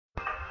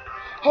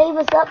Hey,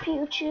 what's up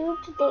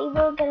YouTube? Today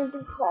we're gonna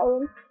be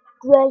playing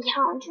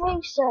Greyhound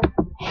Racer.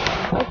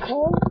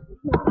 Okay?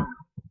 No,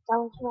 that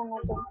was one I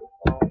did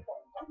before, but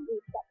don't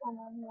leave that one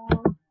on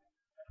now.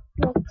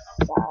 Let's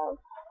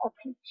a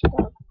peach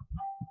dog.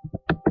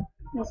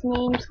 His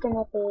name's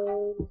gonna be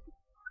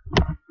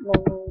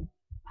Mini.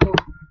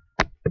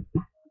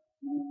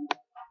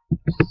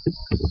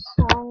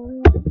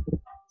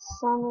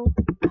 Sonic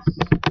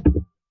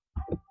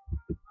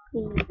B,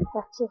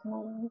 that's his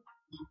name.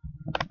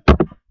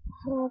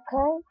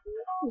 Okay,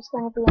 he's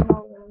gonna be an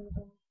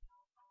all-rounder.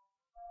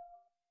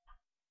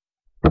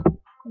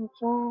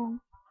 Confirm.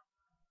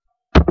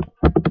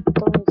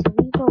 Going to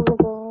read all of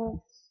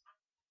this.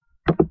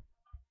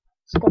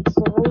 Let's get to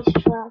the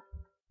racetrack.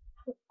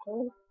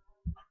 Okay.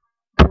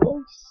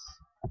 Race.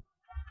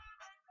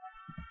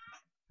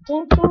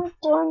 Dun dun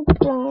dun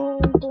dun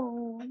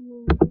dun.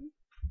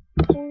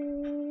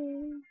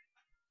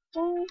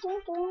 Dun dun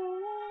dun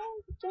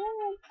dun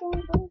dun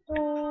dun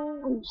dun.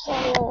 I'm sorry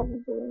I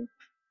haven't been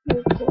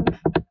making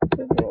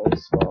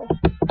videos for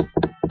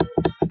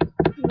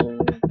few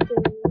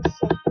days.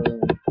 I've been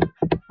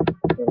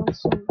doing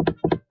some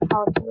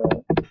hard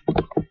work.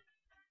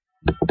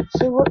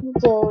 So what you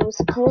do is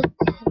click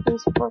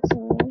these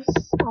buttons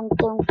and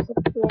don't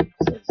click the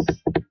X's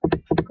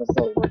because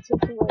they will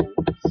take away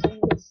some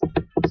of this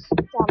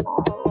stamina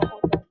or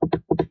whatever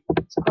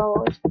it's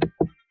called.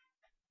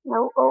 No,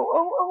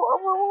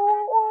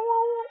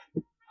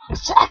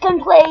 second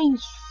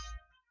place!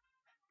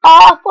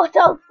 Oh, what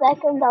else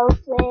second I'll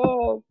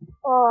say?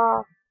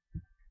 Oh,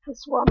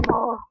 just one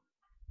more.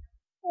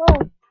 Oh,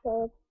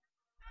 good.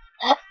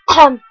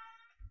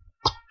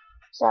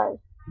 Sorry,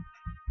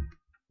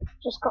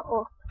 just got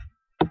off.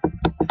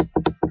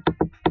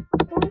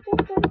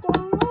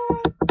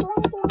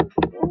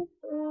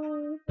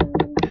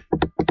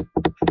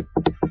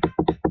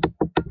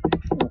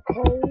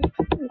 Okay,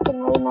 you can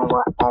name it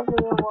whatever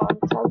you want.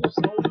 I just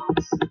name my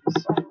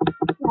song.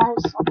 No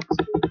song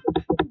speed.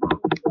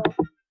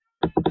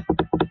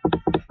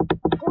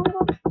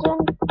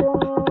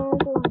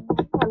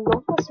 I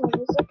love this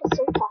music. It's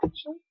so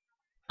catchy.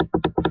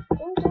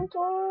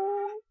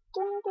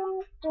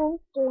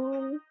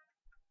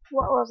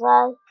 What was I?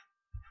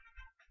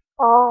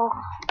 Oh,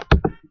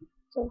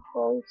 so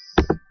close.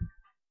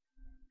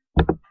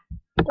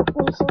 If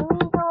we can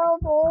read all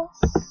this,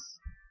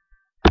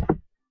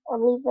 I'll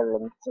leave a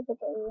link to the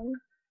game.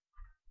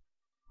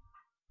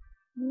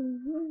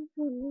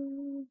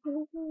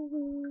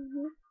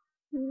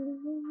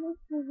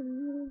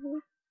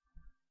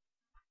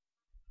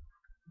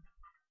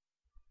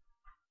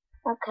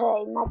 Okay,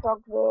 my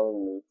dog really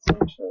needs some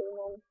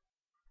training.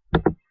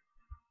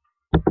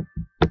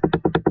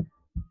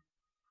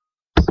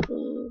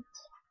 Speed,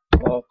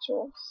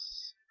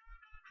 purchase.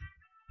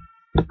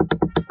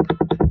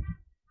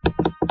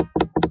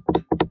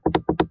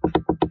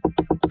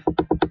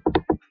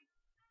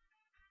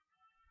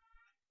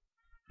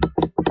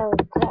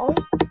 Okay.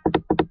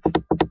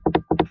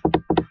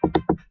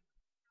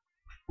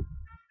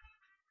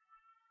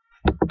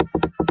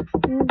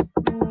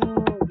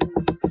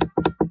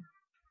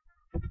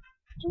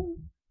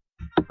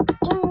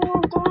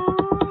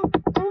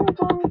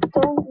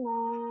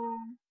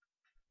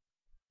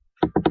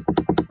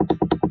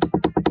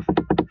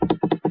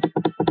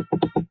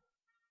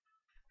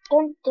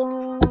 Dun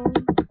dun.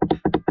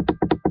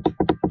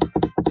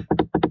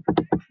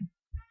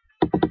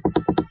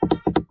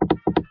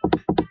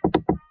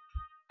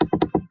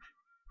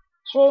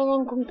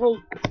 Training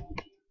complete.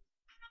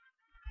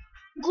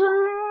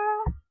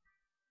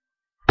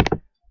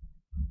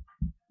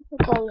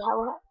 Okay, how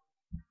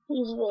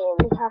he's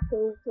really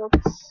happy with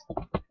this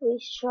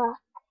racetrack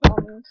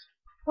and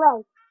play.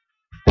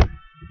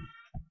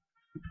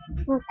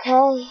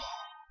 Okay.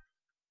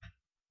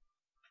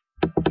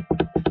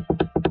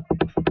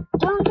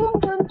 Dun dun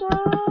dun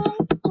dun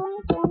dun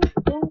dun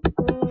dun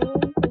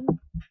dun.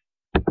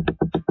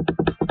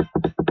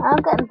 I'm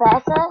getting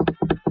better.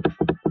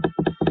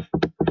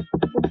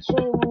 I've been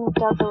training the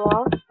dog a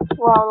lot.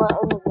 Well,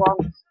 only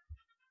once,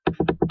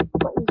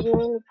 but he's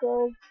really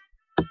good.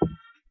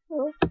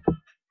 Oh.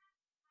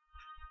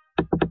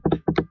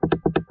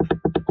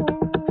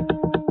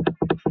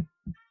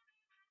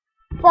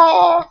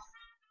 Fast!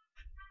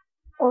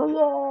 Oh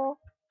yeah!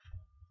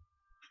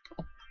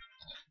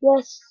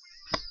 Yes!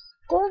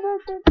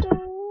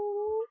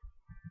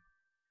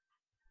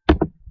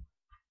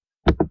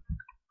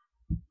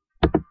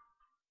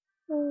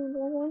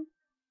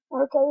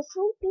 Okay,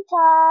 sleepy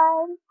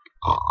time!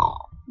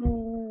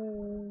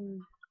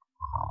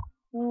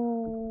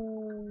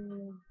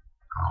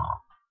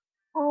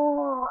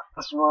 Oh,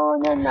 it's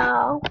morning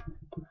now.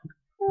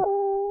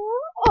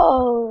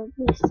 Oh,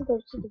 needs to go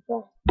to the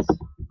vet.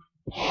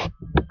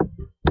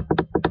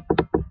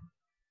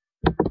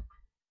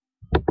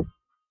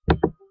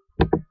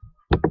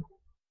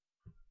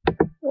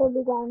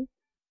 Really done.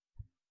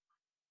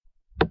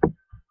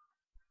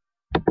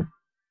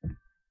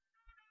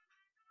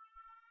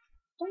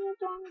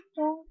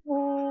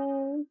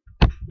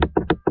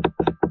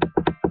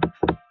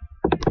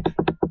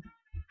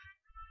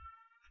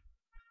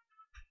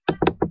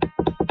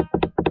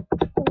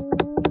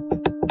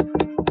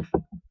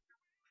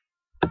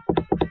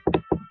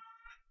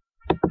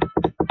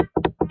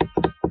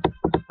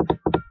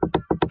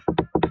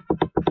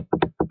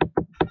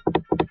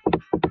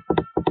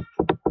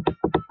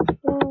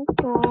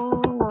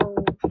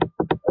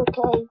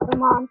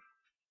 Come on.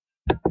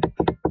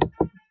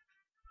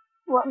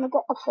 Let me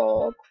get a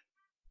third.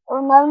 Oh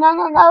no, no,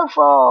 no, no,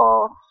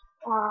 four.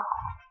 Oh,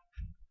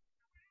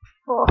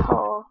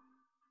 4.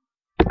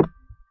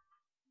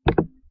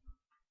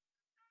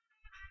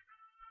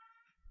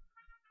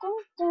 Dun,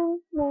 dun,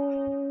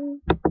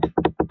 dun.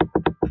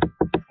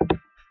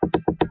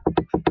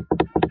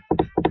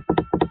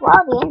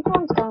 Wow, the end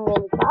one's going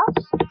really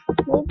fast.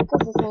 Maybe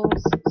because his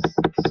name's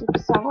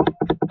Supersonic.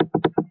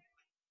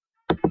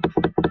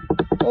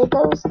 There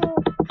goes the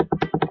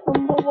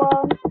number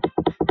 1.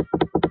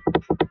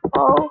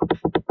 Oh,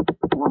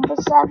 number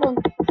 7.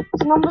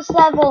 It's number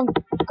 7.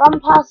 Gone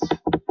past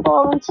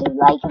 4 and 2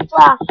 like a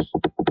flash.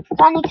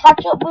 Can he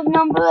catch up with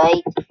number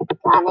 8?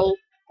 Can he?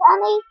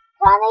 Can he?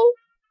 Can he?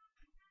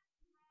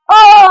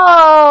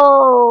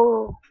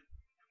 Oh!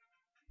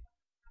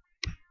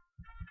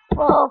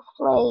 4th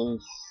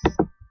place.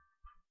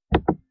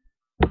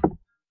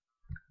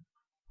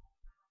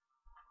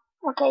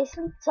 Okay,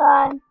 sleep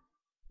time.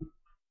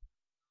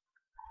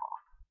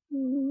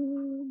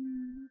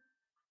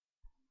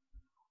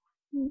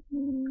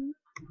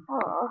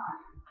 Oh.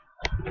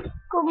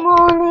 Good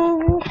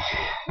morning.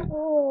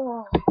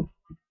 Oh.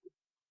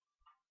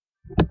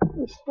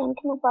 He's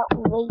thinking about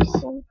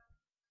racing.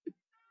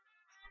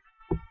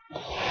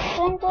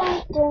 Dun,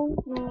 dun, dun,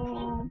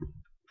 dun.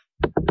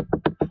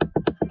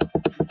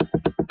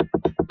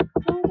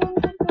 Dun, dun,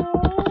 dun, dun,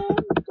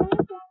 dun,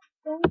 dun,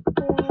 dun, dun,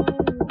 dun.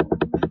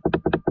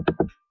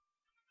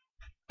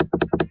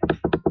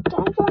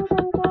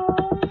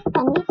 I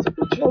need to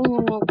be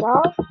training my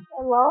dog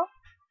a lot.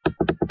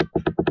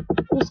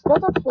 He's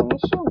good at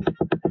finishing.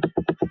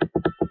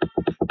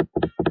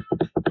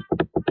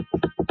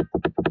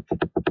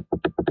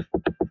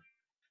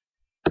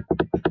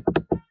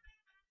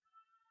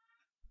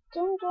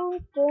 Dun, dun,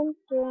 dun,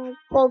 dun.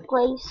 3rd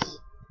place.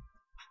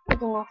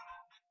 Good enough.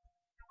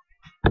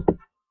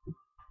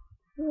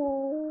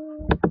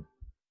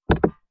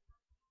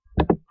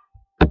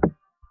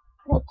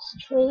 Let's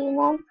train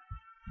him.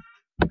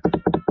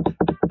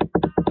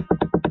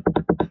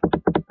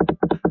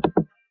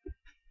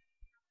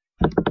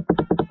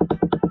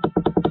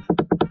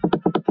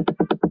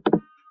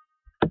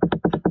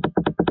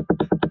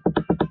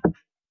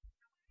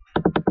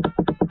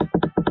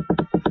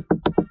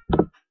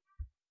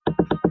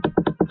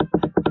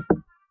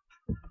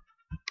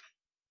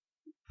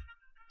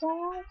 Dun,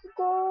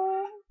 dun,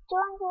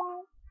 dun,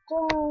 dun,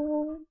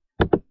 dun.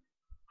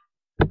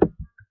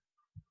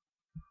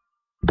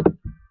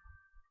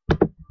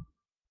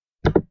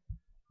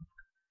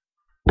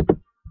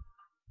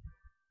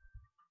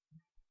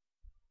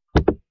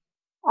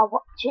 I'll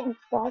watch it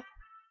instead.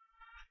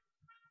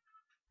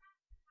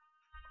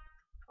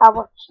 I'll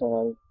watch the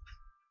race.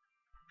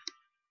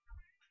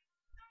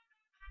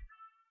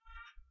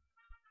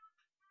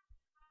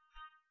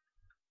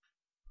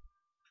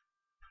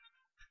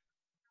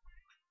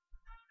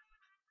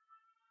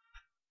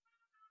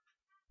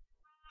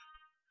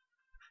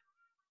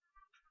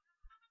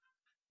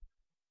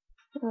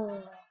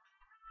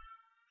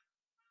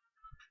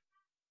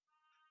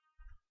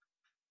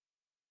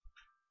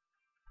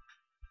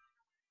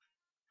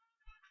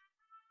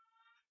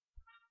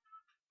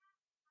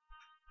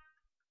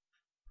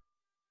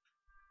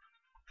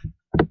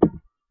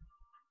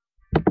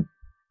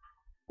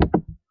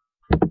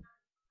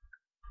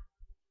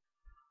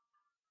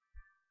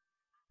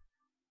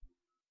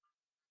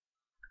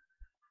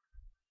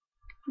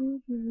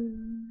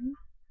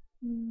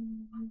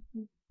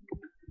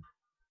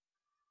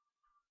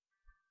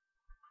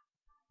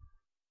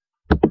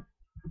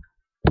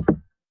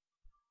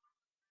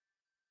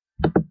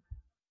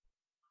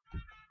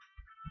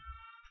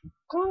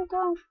 Dun,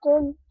 dun,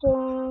 dun,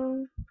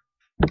 dun.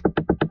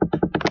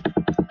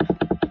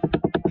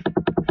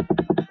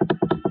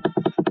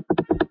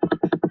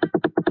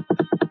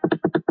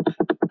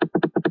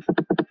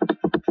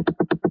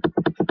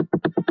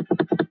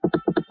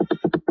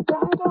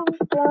 Dun, dun,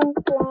 dun,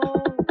 dun.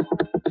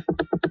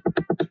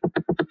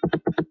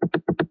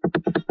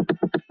 Dun,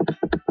 dun,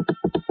 dun,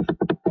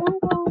 dun.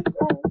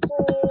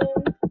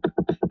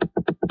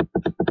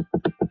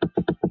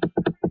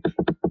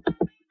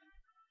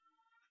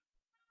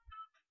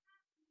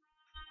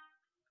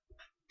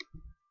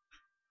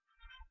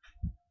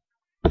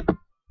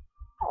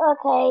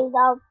 Okay,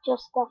 that'll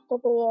just have to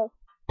be it.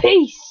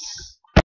 Peace!